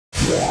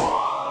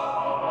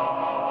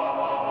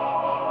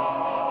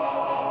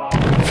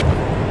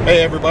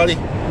Hey everybody,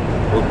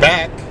 we're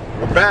back.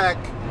 We're back.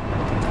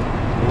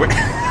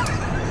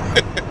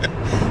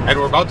 And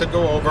we're about to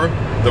go over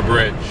the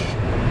bridge.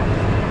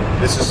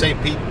 This is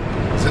St. Pete.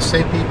 Is this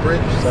St. Pete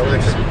Bridge? Is that what they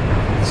call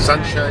it?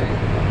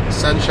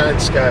 Sunshine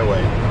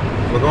Skyway.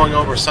 We're going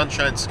over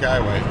Sunshine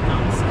Skyway.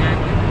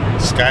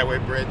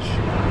 Skyway Bridge.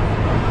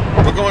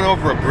 We're going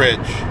over a bridge.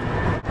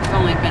 I've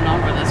only been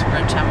over this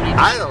bridge how many times?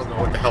 I don't know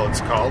what the hell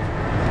it's called.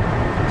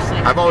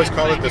 Like I've always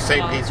called it the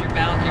St. Pete. Your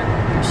belt, your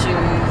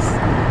shoes.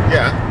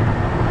 Yeah,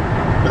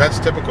 but that's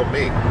typical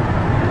me.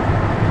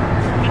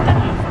 Get that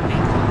off of me.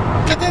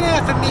 Get that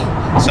off of me.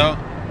 So,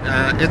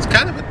 it's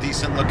kind of a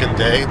decent looking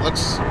day.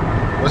 What's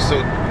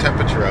the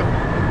temperature out?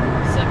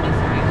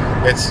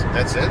 73.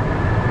 That's it?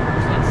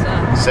 What's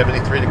that?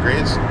 73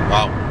 degrees?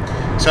 Wow.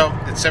 So,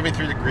 it's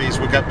 73 degrees.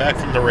 We got back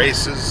from the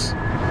races.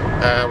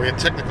 We had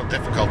technical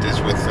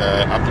difficulties with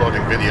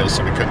uploading videos,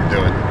 so we couldn't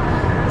do it.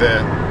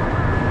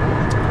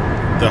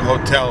 The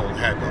hotel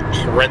had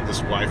horrendous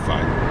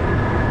Wi-Fi.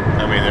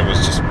 I mean, it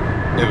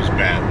was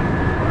bad.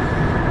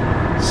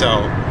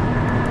 So,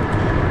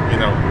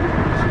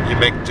 you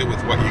make do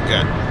with what you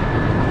got.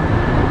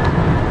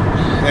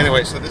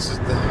 Anyway, so this is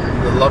the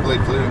lovely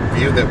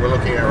view that we're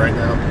looking at right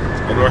now.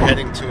 And we're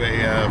heading to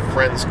a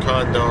friend's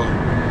condo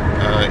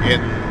in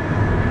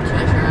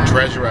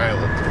Treasure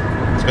Island.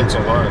 It's been so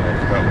long, I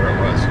forgot where it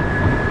was.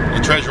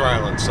 In Treasure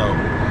Island, so...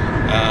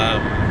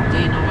 Do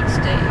you know what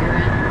state you're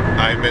in?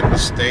 I'm in the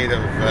state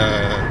of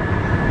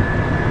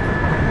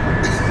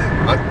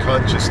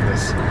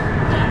unconsciousness.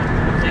 Yeah,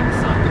 I think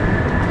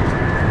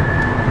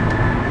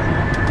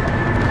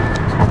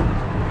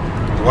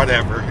so.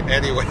 Whatever.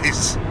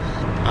 Anyways,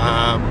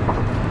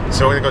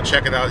 so we're gonna go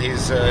check it out.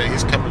 He's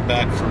coming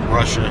back from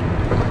Russia,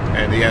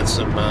 and he had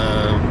some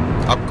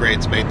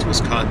upgrades made to his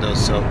condo.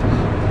 So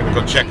we're gonna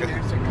go check it.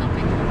 Cleaners are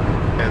coming.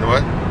 And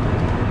what?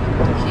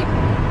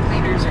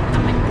 Cleaners are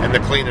coming. And the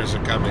cleaners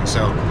are coming.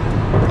 So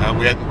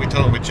we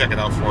told him we'd check it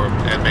out for him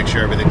and make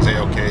sure everything's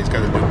okay. He's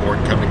got a new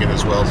board coming in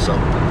as well. So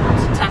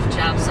It's a tough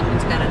job.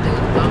 Someone's got to do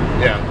it, though.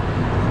 yeah.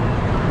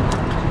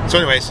 So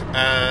anyways,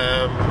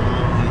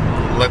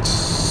 let's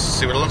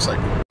see what it looks like.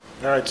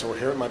 All right, so we're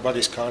here at my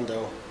buddy's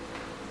condo,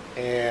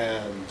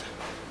 and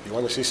you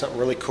want to see something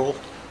really cool?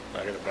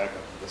 I gotta back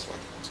up this one.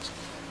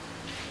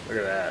 Look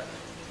at that.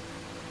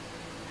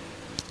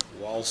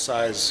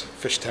 Wall-size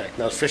fish tank.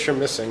 Now, fish are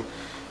missing,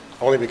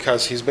 only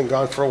because he's been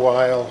gone for a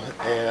while,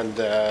 and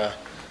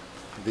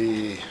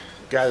the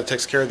guy that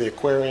takes care of the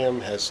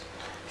aquarium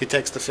he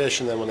takes the fish,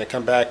 and then when they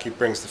come back, he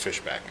brings the fish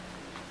back.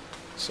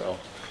 So,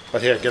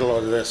 but here, get a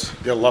load of this.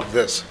 You'll love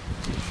this.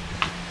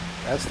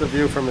 That's the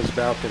view from his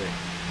balcony.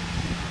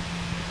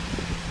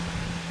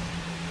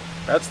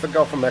 That's the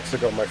Gulf of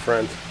Mexico, my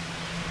friends.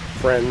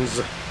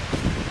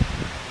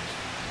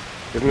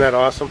 Isn't that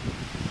awesome?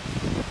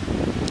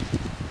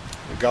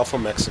 The Gulf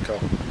of Mexico.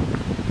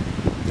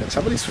 And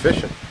somebody's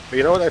fishing. But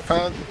you know what I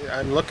found?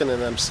 I'm looking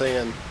and I'm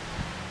saying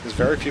there's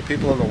very few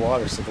people in the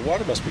water, so the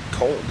water must be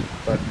cold.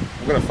 But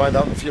we're going to find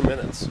out in a few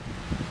minutes.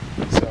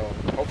 So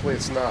hopefully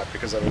it's not,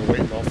 because I've been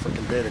waiting all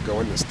freaking day to go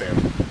in this damn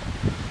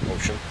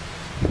ocean.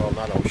 Well,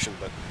 not ocean,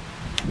 but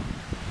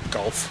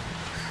Gulf.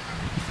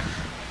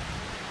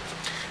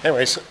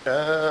 Anyways,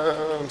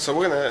 so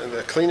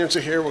the cleaners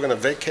are here. We're gonna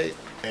vacate,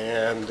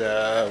 and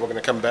we're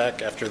gonna come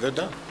back after they're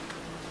done.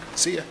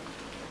 See ya.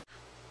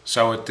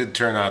 So it did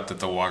turn out that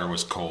the water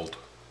was cold,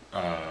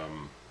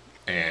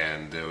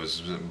 and it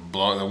was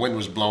blowing. The wind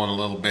was blowing a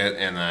little bit,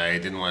 and I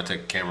didn't want to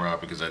take the camera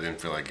out because I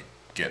didn't feel like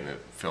getting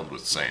it filled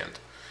with sand.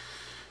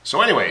 So,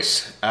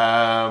 anyways,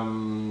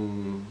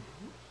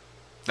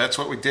 that's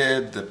what we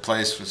did. The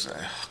place was,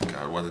 oh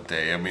God, what a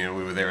day. I mean,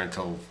 we were there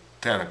until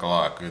 10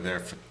 o'clock. We were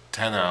there for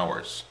 10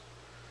 hours.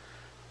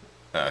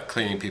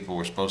 Cleaning people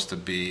were supposed to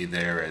be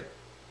there at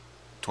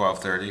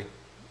 12:30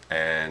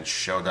 and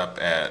showed up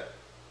at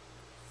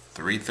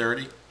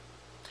 3:30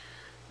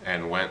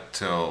 and went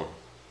till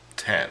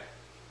 10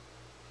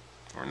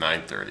 or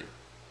 9:30.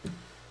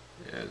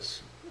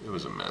 It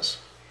was a mess.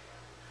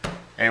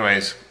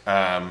 Anyways,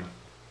 I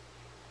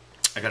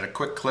got a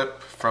quick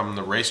clip from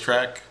the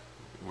racetrack,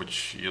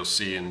 which you'll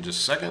see in just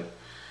a second,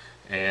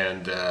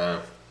 and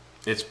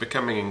it's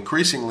becoming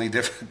increasingly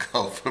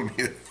difficult for me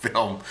to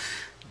film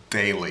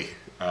daily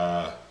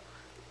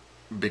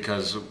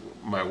because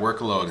my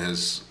workload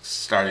is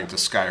starting to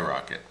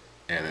skyrocket,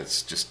 and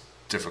it's just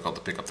difficult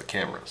to pick up the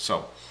camera.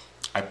 So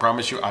I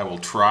promise you I will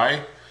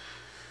try.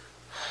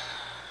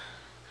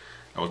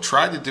 I will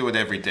try to do it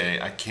every day.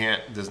 I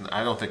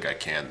don't think I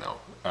can though.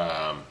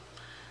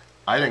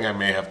 I think I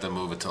may have to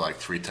move it to like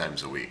 3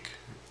 times a week,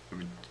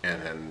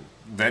 and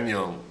then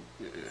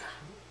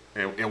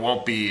it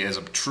won't be as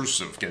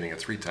obtrusive getting it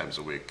 3 times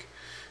a week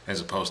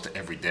as opposed to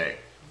every day.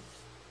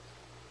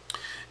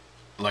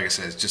 Like I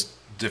said, it's just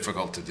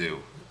difficult to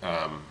do.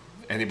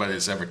 Anybody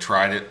that's ever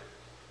tried it,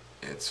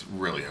 it's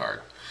really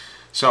hard.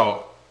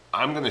 So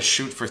I'm going to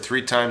shoot for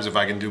 3 times. If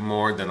I can do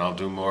more, then I'll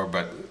do more.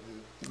 But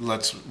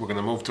we're going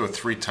to move to a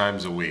 3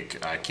 times a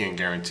week. I can't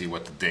guarantee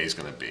what the day's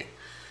going to be.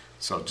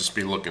 So just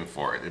be looking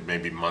for it. It may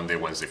be Monday,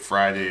 Wednesday,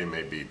 Friday. It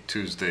may be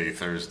Tuesday,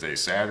 Thursday,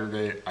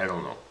 Saturday. I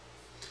don't know.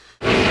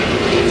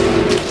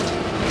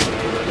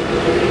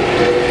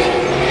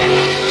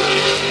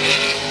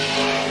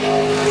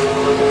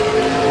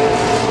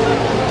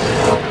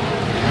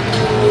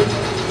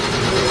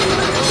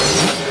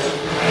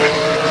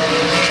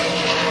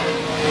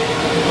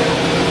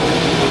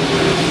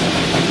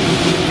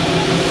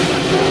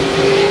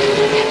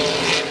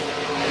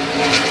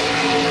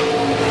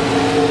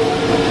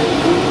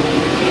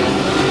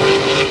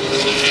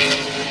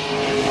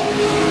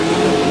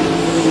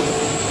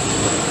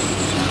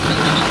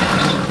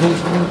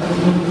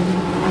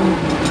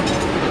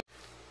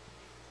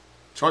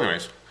 So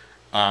anyways,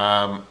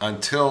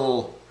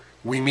 until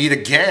we meet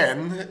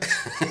again,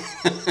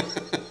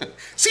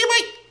 see you,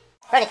 mate.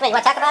 Ready, come on, you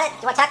want to talk about it?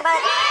 You want to talk about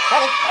it?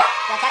 Ready? You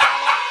want to talk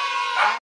about it?